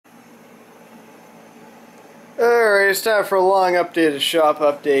it's time for a long update, a shop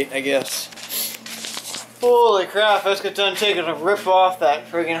update, I guess. Holy crap, I just got done taking a rip off that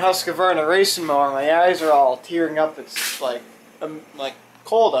friggin' Husqvarna racing mower. My eyes are all tearing up. It's like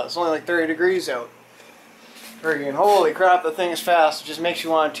cold out. It's only like 30 degrees out. Friggin' holy crap, the thing is fast. It just makes you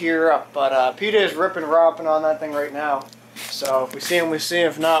want to tear up. But PJ is ripping romping on that thing right now. So if we see him, we see him.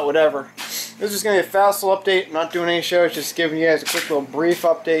 If not, whatever. This is going to be a fast little update. I'm not doing any shows, just giving you guys a quick little brief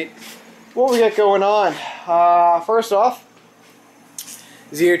update. What we got going on? First off,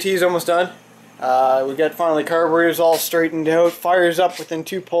 ZRT is almost done. We got finally carburetors all straightened out. Fires up within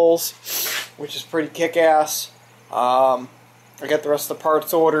 2 pulls, which is pretty kick-ass. I got the rest of the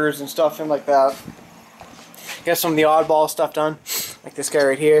parts orders and stuff in like that. Got some of the oddball stuff done, like this guy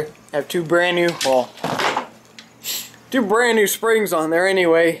right here. I have 2 brand new springs on there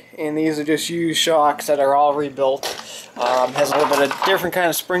anyway, and these are just used shocks that are all rebuilt. Has a little bit of different kind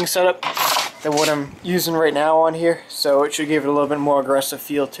of spring setup than what I'm using right now on here, so it should give it a little bit more aggressive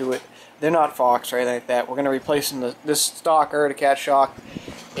feel to it. They're not Fox or anything like that. We're going to replace this stock Arcticat shock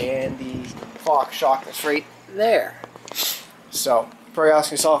and the Fox shock that's right there. So, you're probably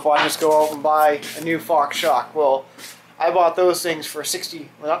asking yourself, why just go out and buy a new Fox shock? Well, I bought those things for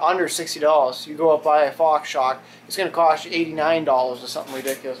under $60. You go out and buy a Fox shock, it's going to cost you $89 or something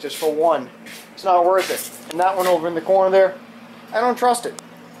ridiculous just for one. It's not worth it. And that one over in the corner there, I don't trust it.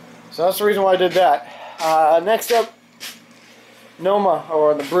 So that's the reason why I did that. Next up, Noma,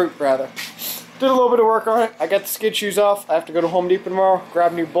 or the Brute rather. Did a little bit of work on it. I got the skid shoes off. I have to go to Home Depot tomorrow,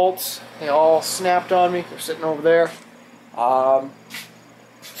 grab new bolts. They all snapped on me. They're sitting over there. Got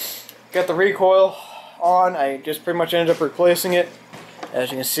the recoil on. I just pretty much ended up replacing it. As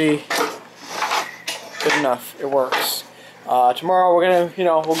you can see, good enough. It works. Tomorrow we're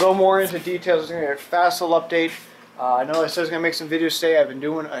gonna, we'll go more into details. It's gonna be a fast little update. I know I said I was gonna make some videos today. I've been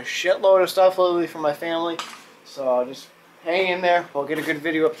doing a shitload of stuff lately for my family, so just hang in there. We'll get a good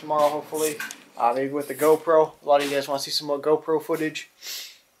video up tomorrow, hopefully. Maybe with the GoPro. A lot of you guys want to see some more GoPro footage.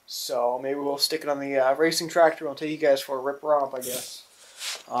 So maybe we'll stick it on the racing tractor. I'll take you guys for a rip romp, I guess.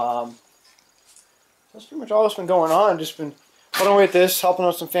 That's pretty much all that's been going on. Just been putting away at this, helping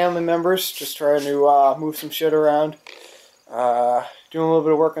out some family members. Just trying to move some shit around. Doing a little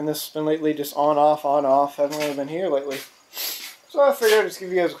bit of work on this. Been lately just on, off, on, off. Haven't really been here lately. So I figured I'd just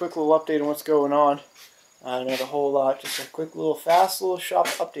give you guys a quick little update on what's going on. Not a whole lot, just a quick little fast little shop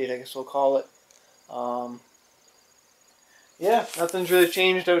update, I guess we'll call it. Yeah, nothing's really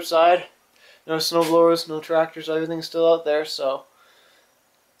changed outside. No snowblowers, no tractors, everything's still out there, so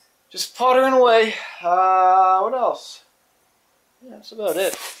just pottering away. What else? Yeah, that's about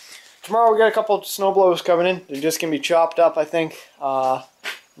it. Tomorrow we got a couple of snowblowers coming in. They're just going to be chopped up, I think.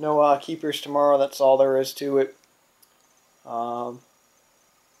 No keepers tomorrow, that's all there is to it. I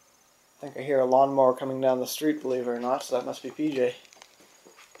think I hear a lawnmower coming down the street, believe it or not, so that must be PJ. Is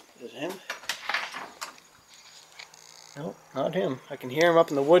it him? Nope, not him. I can hear him up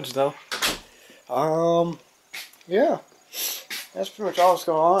in the woods, though. Yeah. That's pretty much all that's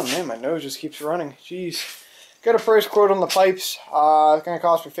going on. Man, my nose just keeps running. Jeez. Got a price quote on the pipes. It's going to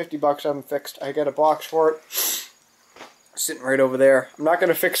cost me $50 to have them fixed. I got a box for it. Sitting right over there. I'm not going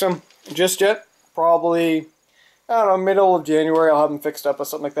to fix them just yet. Probably, I don't know, middle of January I'll have them fixed up or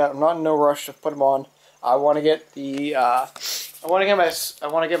something like that. I'm not in no rush to put them on. I want to get the I want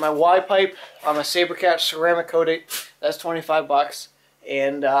to get my Y pipe on my Sabercat ceramic coating. That's $25,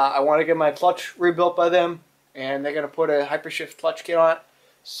 and I want to get my clutch rebuilt by them, and they're gonna put a Hypershift clutch kit on it.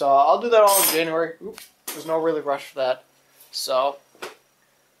 So I'll do that all in January. Oop, there's no really rush for that. So what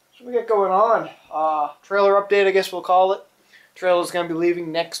we got going on? Trailer update, I guess we'll call it. Trailer's gonna be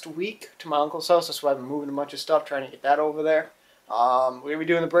leaving next week to my uncle's house. That's why I've been moving a bunch of stuff, trying to get that over there. We're gonna be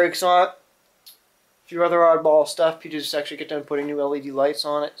doing the brakes on it. A few other oddball stuff. PJ just actually get done putting new LED lights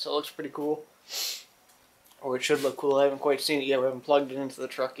on it, so it looks pretty cool. Or it should look cool. I haven't quite seen it yet. We haven't plugged it into the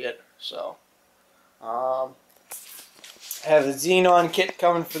truck yet. So, I have a Xenon kit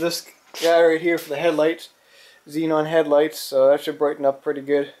coming for this guy right here for the headlights. Xenon headlights, so that should brighten up pretty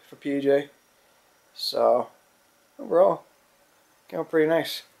good for PJ. So, overall, came out pretty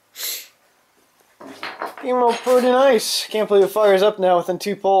nice. Came out pretty nice. Can't believe it fires up now within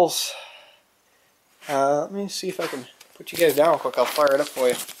 2 pulls. Let me see if I can put you guys down real quick. I'll fire it up for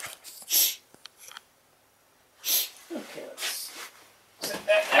you. Okay, let's set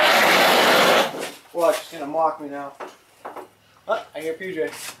that there. Watch, it's gonna mock me now. Oh, I hear PJ.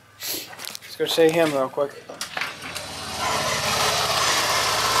 Let's go say him real quick.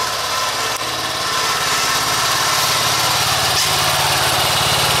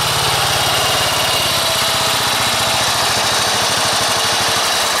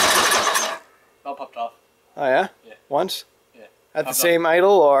 All popped off. Oh yeah? Yeah. once? Yeah. At the same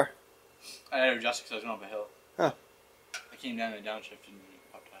idle, or? I had to adjust because I was going up a hill. Huh. I came down and downshift and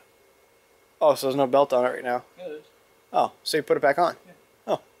popped out. Oh, so there's no belt on it right now. Yeah, it is. Oh, so you put it back on? Yeah.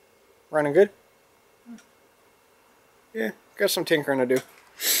 Oh. Running good? Yeah, got some tinkering to do.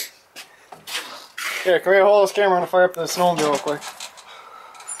 Yeah, can we hold this camera and fire up the snowmobile real quick?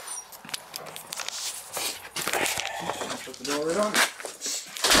 Put the door right on.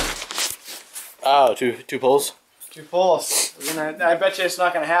 Oh, two poles? 2 pulls. I bet you it's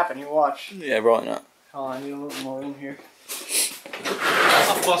not going to happen. You watch. Yeah, probably not. Oh, I need a little more room here.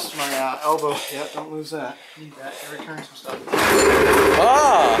 I'll bust my elbow. Yep, don't lose that. Need that to return some stuff.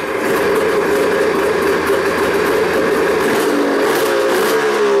 Ah!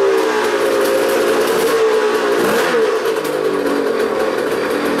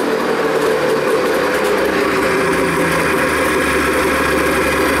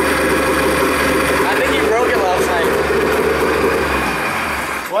 I think he broke it last night.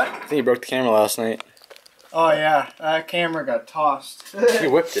 What? I think he broke the camera last night. Oh yeah, that camera got tossed. He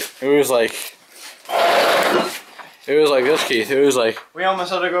whipped it. It was like this, Keith. It was like We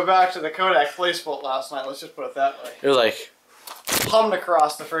almost had to go back to the Kodak place bolt last night, let's just put it that way. it was like Hummed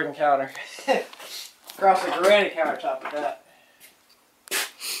across the friggin' counter. Across the granite countertop at that.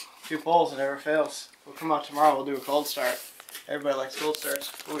 2 pulls, it never fails. We'll come out tomorrow, we'll do a cold start. Everybody likes cold starts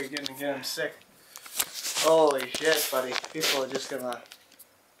before you get them sick. Holy shit, buddy. People are just gonna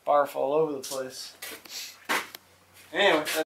barf all over the place. Anyway.